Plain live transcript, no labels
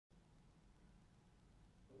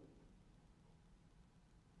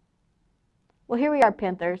Well, here we are,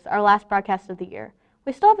 Panthers, our last broadcast of the year.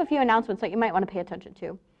 We still have a few announcements that you might want to pay attention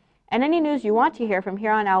to. And any news you want to hear from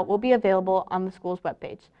here on out will be available on the school's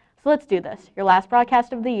webpage. So let's do this. Your last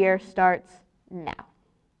broadcast of the year starts now.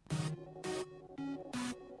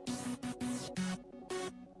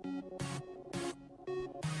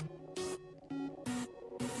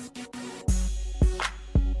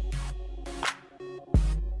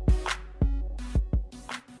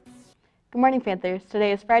 Good morning, Panthers.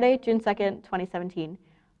 Today is Friday, June 2nd, 2017.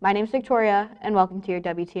 My name is Victoria, and welcome to your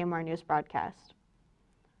Wtmr News broadcast.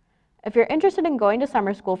 If you're interested in going to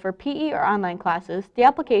summer school for PE or online classes, the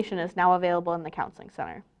application is now available in the Counseling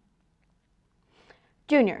Center.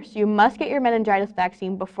 Juniors, you must get your meningitis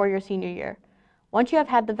vaccine before your senior year. Once you have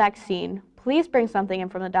had the vaccine, please bring something in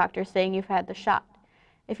from the doctor saying you've had the shot.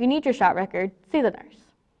 If you need your shot record, see the nurse.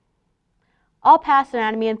 All past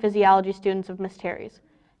anatomy and physiology students of Miss Terry's,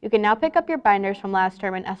 you can now pick up your binders from last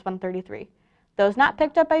term in S133. Those not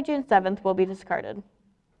picked up by June 7th will be discarded.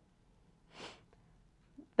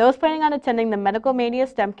 Those planning on attending the Medical Mania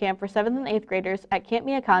STEM camp for 7th and 8th graders at Camp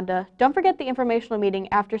Miaconda, don't forget the informational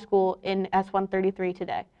meeting after school in S133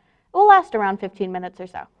 today. It will last around 15 minutes or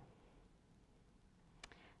so.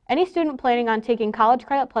 Any student planning on taking College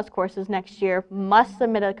Credit Plus courses next year must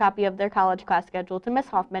submit a copy of their college class schedule to Ms.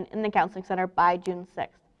 Hoffman in the Counseling Center by June 6th.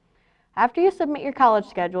 After you submit your college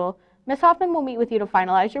schedule, Ms. Hoffman will meet with you to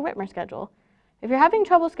finalize your Whitmer schedule. If you're having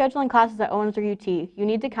trouble scheduling classes at Owens or UT, you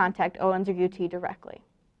need to contact Owens or UT directly.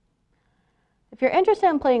 If you're interested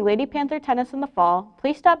in playing Lady Panther tennis in the fall,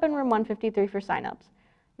 please stop in room 153 for signups.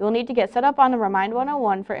 You will need to get set up on the Remind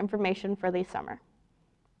 101 for information for the summer.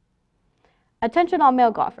 Attention all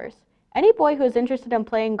male golfers. Any boy who is interested in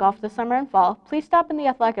playing golf this summer and fall, please stop in the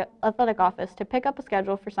athletic office to pick up a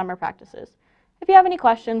schedule for summer practices. If you have any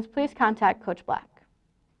questions, please contact Coach Black.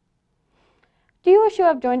 Do you wish you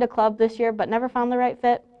have joined a club this year but never found the right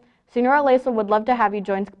fit? Senora Laisel would love to have you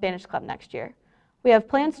join Spanish Club next year. We have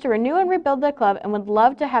plans to renew and rebuild the club and would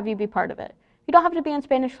love to have you be part of it. You don't have to be in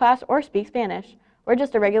Spanish class or speak Spanish. We're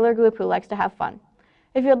just a regular group who likes to have fun.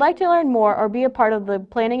 If you'd like to learn more or be a part of the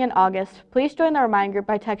planning in August, please join the Remind group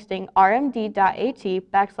by texting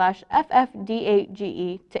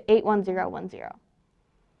rmd.at/ffd8ge to 81010.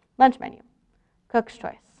 Lunch menu. Cook's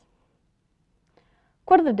choice.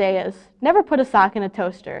 Quote of the day is, never put a sock in a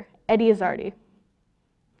toaster. Eddie Izzardi.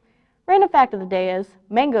 Random fact of the day is,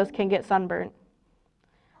 mangoes can get sunburnt.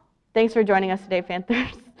 Thanks for joining us today,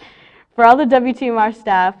 Panthers. For all the WTMR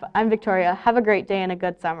staff, I'm Victoria. Have a great day and a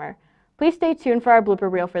good summer. Please stay tuned for our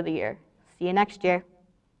blooper reel for the year. See you next year.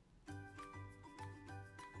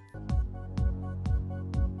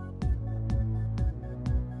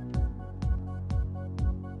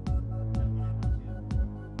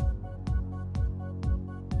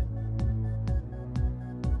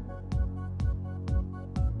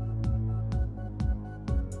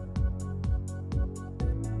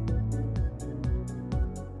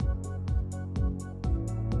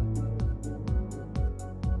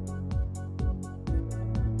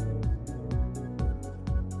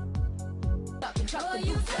 Control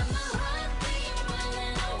you from my heart, being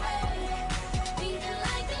running away. Beating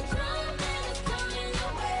like a drum and it's coming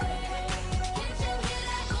away. Can't you hear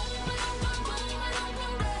that boom, boom, boom, boom, boom, boom,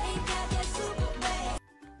 boom? Ain't got that super bass.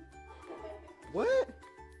 What?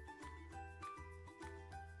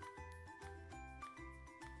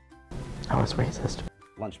 I was racist.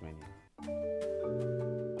 Lunch menu.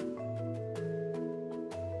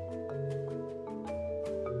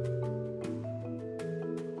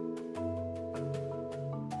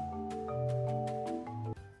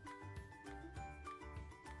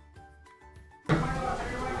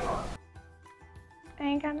 I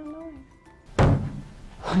ain't got no noise.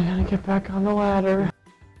 I gotta get back on the ladder.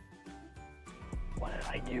 What did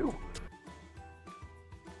I do?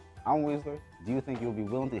 I'm Whistler. Do you think you'll be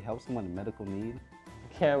willing to help someone in medical need?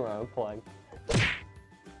 Camera unplugged.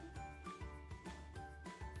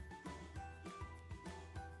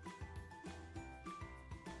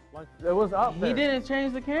 It was up there. He didn't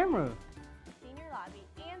change the camera. Senior lobby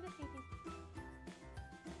and the CCC.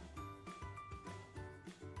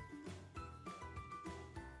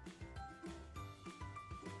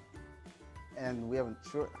 And we haven't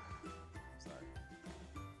sure. Sorry.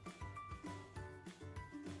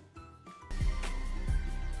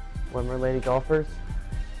 Whitmer lady golfers.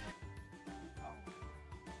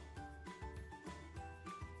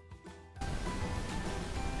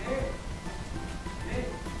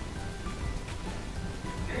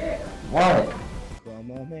 What?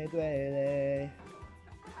 Como me duele.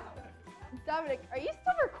 Dominic, are you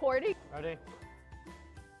still recording? Ready?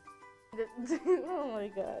 Oh my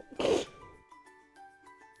god.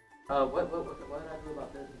 What did I do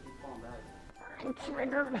about this? You keep falling back. I'm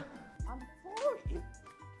triggered.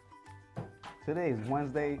 Today is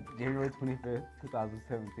Wednesday, January 25th,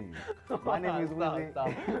 2017. My name is Willie.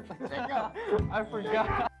 I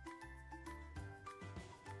forgot.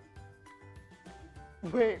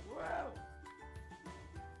 Wait.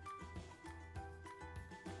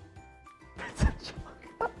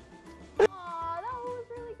 Aw, that one was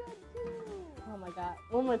really good too. Oh my god.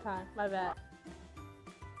 One more time. My bad.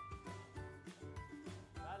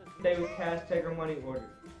 Today was cash taker money order.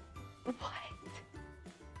 What?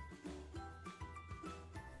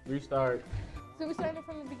 Restart. So we started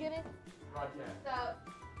from the beginning? Broadcast. So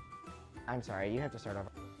I'm sorry, you have to start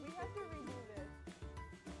over. we have to redo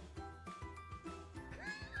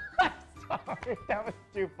this. Sorry, that was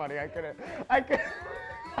too funny. I couldn't.